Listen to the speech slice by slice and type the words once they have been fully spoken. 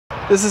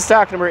This is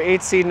stock number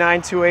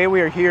 8C928.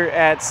 We are here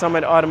at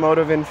Summit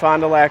Automotive in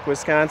Fond du Lac,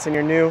 Wisconsin,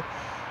 your new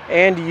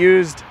and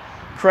used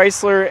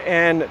Chrysler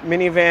and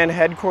minivan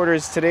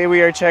headquarters. Today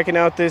we are checking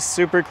out this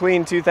super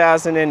clean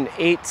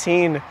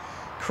 2018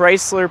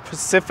 Chrysler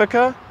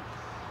Pacifica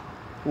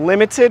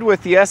Limited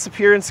with the S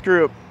Appearance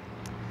Group.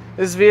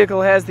 This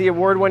vehicle has the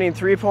award-winning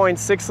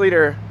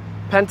 3.6-liter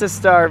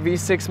Pentastar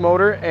V6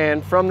 motor,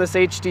 and from this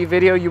HD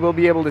video you will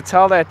be able to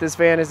tell that this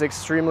van is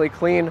extremely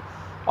clean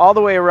all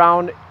the way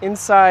around,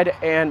 inside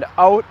and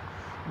out.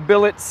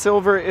 Billet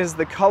Silver is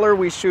the color.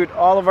 We shoot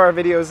all of our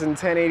videos in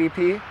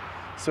 1080p,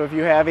 so if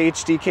you have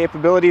HD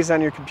capabilities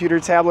on your computer,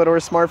 tablet, or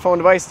smartphone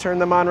device, turn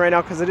them on right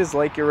now, because it is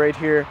like you're right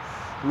here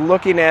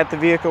looking at the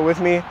vehicle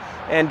with me,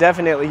 and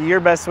definitely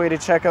your best way to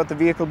check out the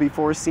vehicle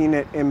before seeing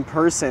it in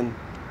person.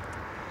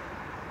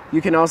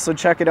 You can also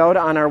check it out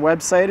on our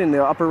website. In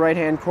the upper right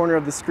hand corner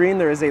of the screen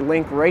there is a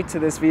link right to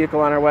this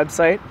vehicle on our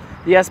website.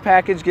 The S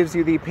package gives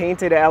you the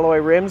painted alloy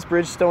rims.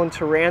 Bridgestone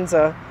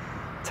Turanza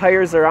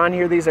tires are on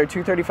here. These are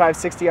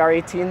 235/60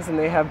 R18s, and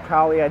they have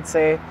probably, I'd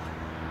say,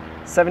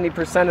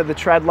 70% of the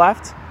tread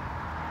left.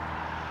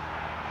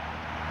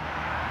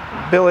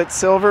 Billet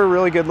Silver,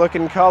 really good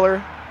looking color.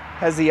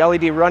 Has the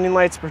LED running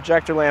lights,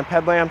 projector lamp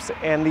headlamps,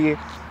 and the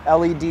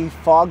LED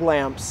fog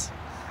lamps.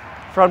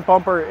 Front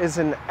bumper is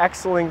in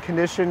excellent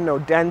condition, no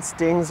dents,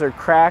 dings, or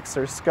cracks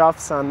or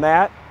scuffs on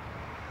that.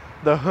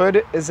 The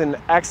hood is in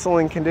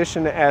excellent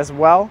condition as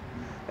well,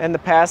 and the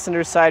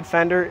passenger side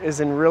fender is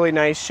in really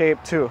nice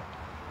shape too.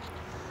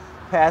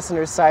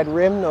 Passenger side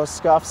rim, no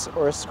scuffs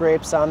or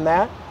scrapes on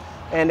that.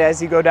 And as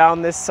you go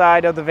down this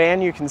side of the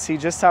van, you can see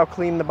just how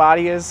clean the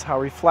body is, how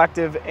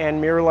reflective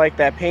and mirror-like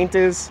that paint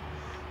is.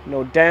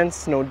 No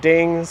dents, no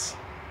dings,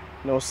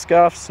 no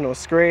scuffs, no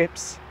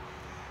scrapes.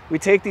 We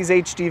take these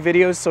HD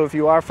videos, so if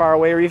you are far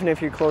away, or even if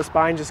you're close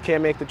by and just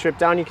can't make the trip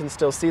down, you can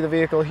still see the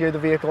vehicle, hear the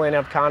vehicle, and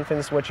have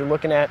confidence in what you're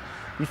looking at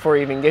before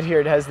you even get here.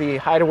 It has the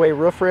hideaway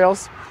roof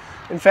rails.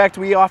 In fact,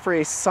 we offer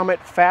a Summit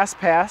Fast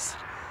Pass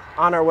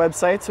on our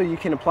website, so you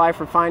can apply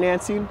for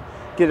financing,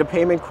 get a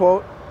payment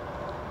quote,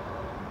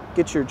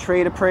 get your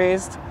trade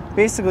appraised,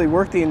 basically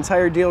work the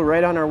entire deal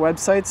right on our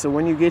website, so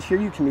when you get here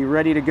you can be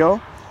ready to go,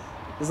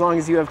 as long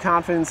as you have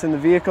confidence in the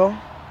vehicle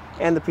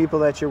and the people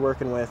that you're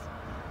working with.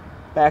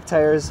 Back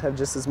tires have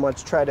just as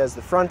much tread as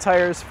the front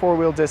tires,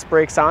 four-wheel disc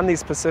brakes on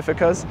these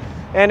Pacificas.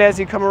 And as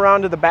you come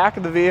around to the back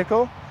of the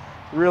vehicle,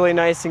 really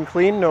nice and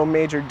clean, no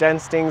major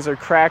dents, dings, or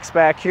cracks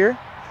back here.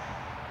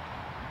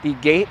 The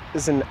gate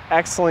is in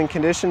excellent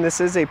condition.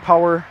 This is a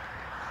power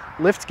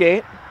lift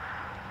gate.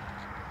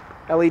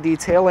 LED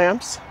tail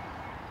lamps.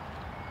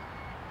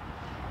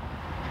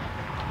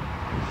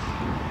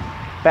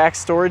 Back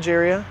storage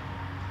area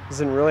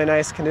is in really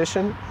nice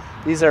condition.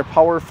 These are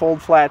power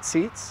fold flat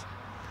seats.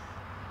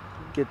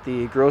 Get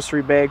the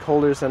grocery bag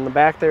holders in the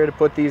back there to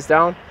put these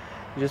down.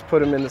 You just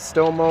put them in the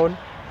stow mode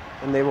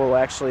and they will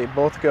actually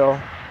both go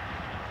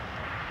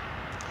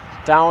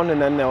down, and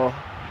then they'll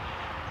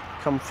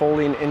come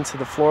folding into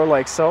the floor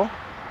like so.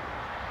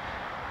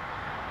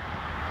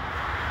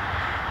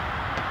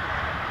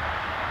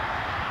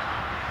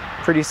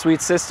 Pretty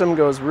sweet system,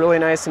 goes really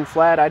nice and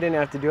flat. I didn't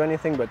have to do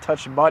anything but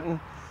touch a button.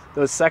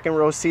 Those second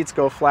row seats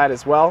go flat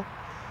as well,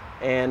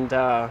 and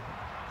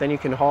then you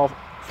can haul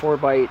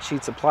 4x8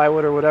 sheets of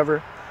plywood or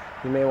whatever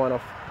you may want to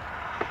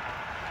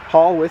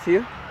haul with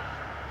you,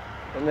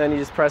 and then you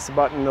just press the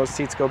button and those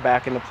seats go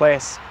back into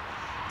place.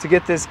 To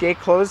get this gate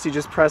closed, you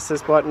just press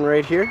this button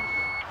right here.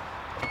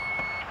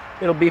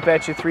 It'll beep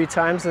at you 3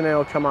 times and then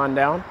it'll come on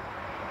down.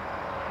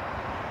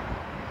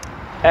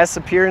 S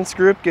Appearance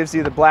Group gives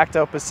you the blacked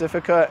out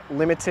Pacifica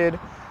Limited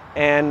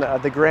and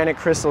the granite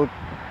crystal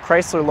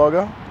Chrysler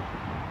logo.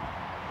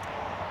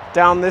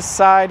 Down this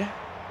side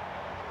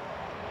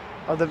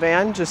of the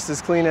van, just as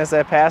clean as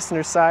that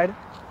passenger side.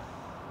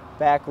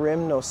 Back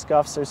rim, no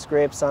scuffs or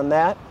scrapes on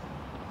that.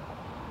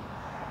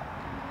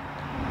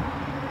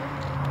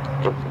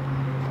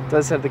 It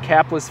does have the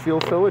capless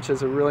fuel fill, which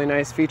is a really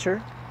nice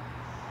feature.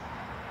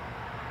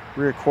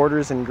 Rear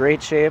quarters in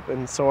great shape,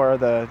 and so are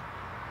the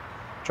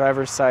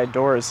driver's side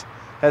doors.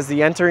 Has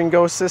the enter and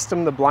go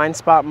system, the blind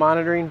spot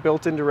monitoring,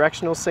 built-in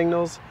directional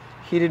signals,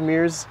 heated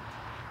mirrors.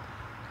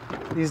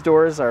 These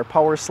doors are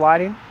power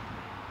sliding.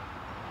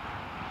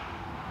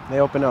 They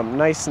open up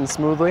nice and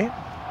smoothly.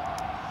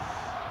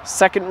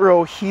 Second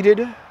row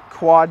heated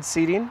quad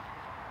seating.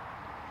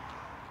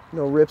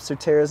 No rips or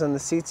tears on the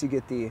seats. You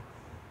get the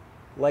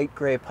light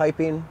gray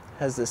piping.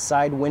 Has the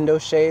side window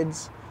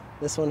shades.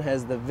 This one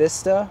has the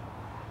Vista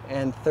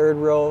and third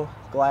row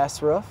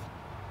glass roof.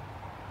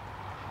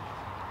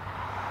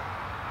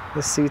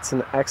 The seat's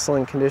in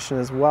excellent condition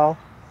as well.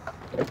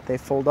 They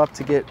fold up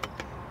to get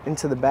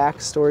into the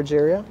back storage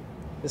area.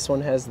 This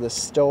one has the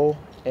stow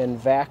and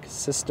vac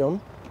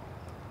system.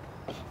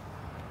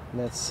 And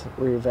that's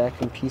where your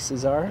vacuum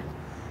pieces are.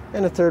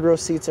 And the third row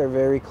seats are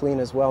very clean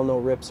as well. No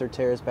rips or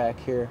tears back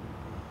here.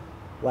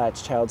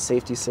 Latch child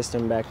safety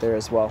system back there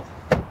as well.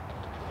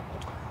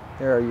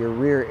 There are your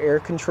rear air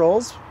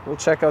controls. We'll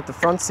check out the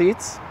front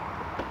seats.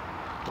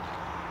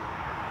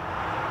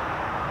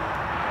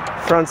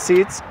 Front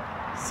seats,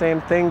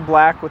 same thing,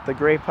 black with the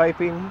gray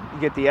piping. You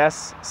get the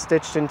S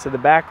stitched into the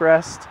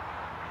backrest.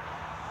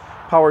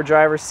 Power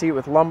driver's seat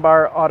with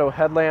lumbar, auto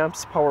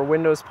headlamps, power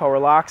windows, power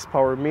locks,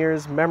 power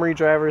mirrors, memory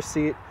driver's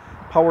seat,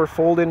 power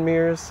fold-in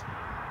mirrors.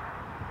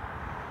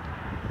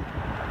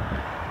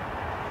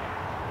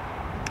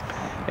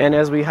 And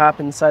as we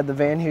hop inside the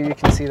van here, you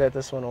can see that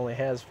this one only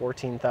has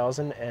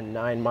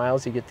 14,009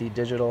 miles. You get the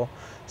digital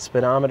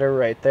speedometer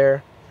right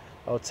there,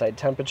 outside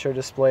temperature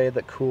display,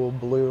 the cool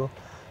blue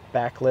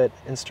backlit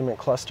instrument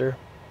cluster.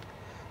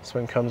 This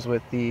one comes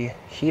with the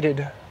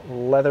heated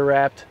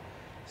leather-wrapped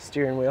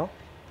steering wheel,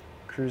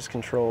 cruise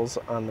controls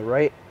on the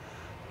right,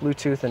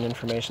 Bluetooth and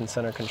information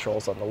center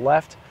controls on the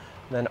left,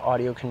 and then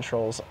audio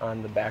controls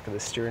on the back of the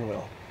steering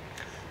wheel.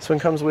 This one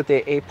comes with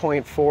a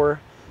 8.4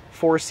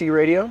 4C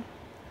radio.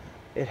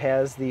 It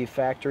has the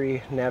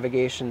factory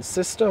navigation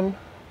system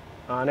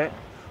on it.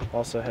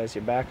 Also has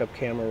your backup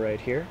camera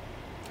right here.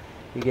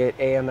 You get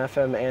AM,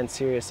 FM, and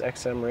Sirius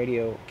XM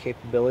radio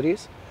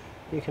capabilities.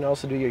 You can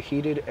also do your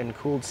heated and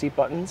cooled seat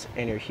buttons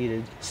and your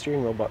heated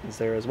steering wheel buttons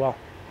there as well.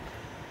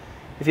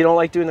 If you don't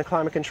like doing the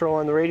climate control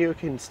on the radio, you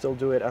can still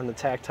do it on the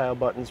tactile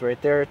buttons right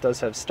there. It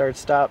does have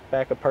start-stop,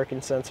 backup parking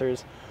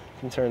sensors. You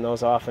can turn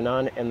those off and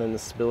on, and then the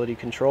stability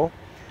control.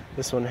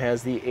 This one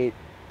has the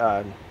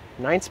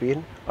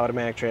 9-speed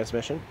automatic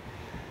transmission,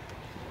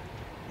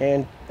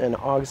 and an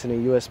AUX and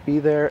a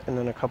USB there, and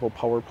then a couple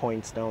power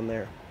points down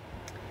there.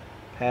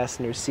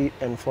 Passenger seat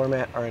and floor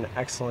mat are in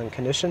excellent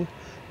condition.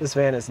 This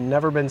van has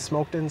never been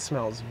smoked in,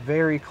 smells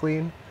very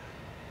clean.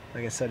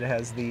 Like I said, it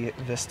has the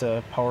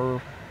Vista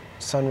power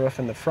sunroof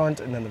in the front,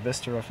 and then the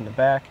Vista roof in the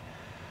back.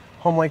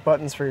 Homelink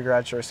buttons for your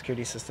garage door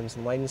security systems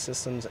and lighting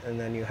systems, and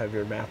then you have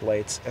your map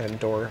lights and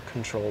door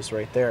controls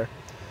right there.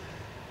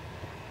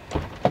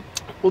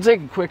 We'll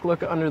take a quick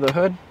look under the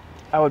hood.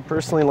 I would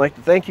personally like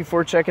to thank you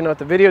for checking out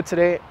the video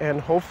today, and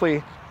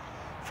hopefully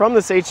from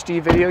this HD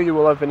video you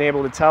will have been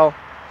able to tell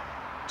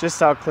just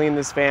how clean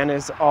this van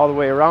is all the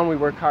way around. We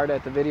work hard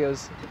at the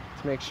videos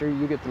to make sure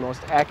you get the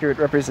most accurate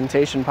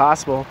representation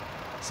possible,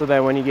 so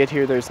that when you get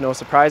here there's no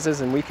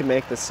surprises and we can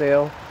make the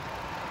sale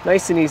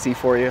nice and easy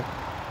for you.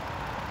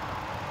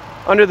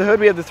 Under the hood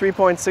we have the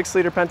 3.6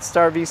 liter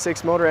Pentastar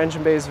V6 motor.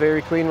 Engine bay is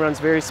very clean, runs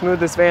very smooth.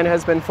 This van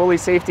has been fully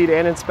safetied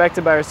and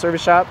inspected by our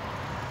service shop.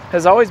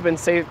 Has always been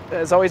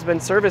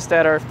serviced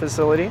at our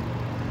facility.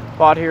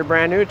 Bought here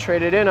brand new,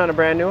 traded in on a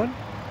brand new one.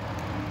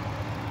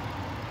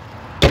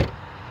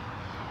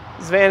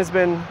 This van has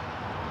been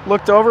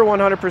looked over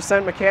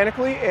 100%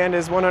 mechanically and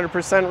is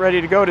 100% ready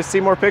to go. To see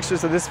more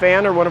pictures of this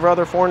van or one of our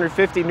other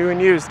 450 new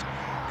and used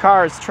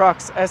cars,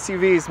 trucks,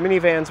 SUVs,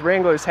 minivans,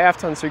 Wranglers, half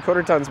tons,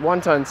 3/4 tons,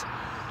 1 tons,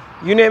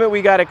 you name it,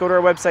 we got it. Go to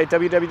our website,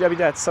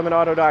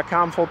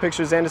 www.summitauto.com. Full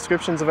pictures and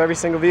descriptions of every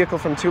single vehicle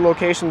from 2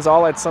 locations,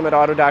 all at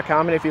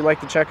summitauto.com. And if you'd like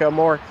to check out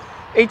more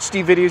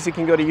HD videos, you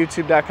can go to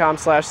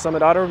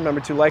youtube.com/summitauto. Remember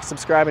to like,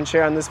 subscribe, and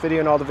share on this video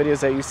and all the videos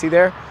that you see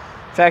there.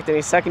 In fact,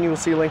 any second you will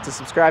see a link to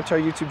subscribe to our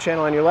YouTube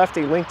channel on your left,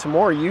 a link to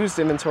more used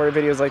inventory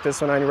videos like this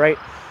one on your right.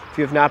 If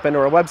you have not been to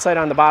our website,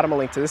 on the bottom, a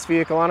link to this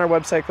vehicle on our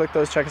website. Click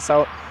those, check us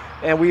out.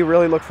 And we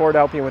really look forward to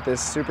helping you with this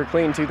super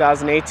clean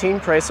 2018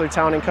 Chrysler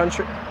Town &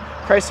 Country,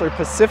 Chrysler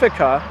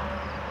Pacifica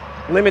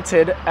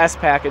Limited S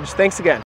package. Thanks again.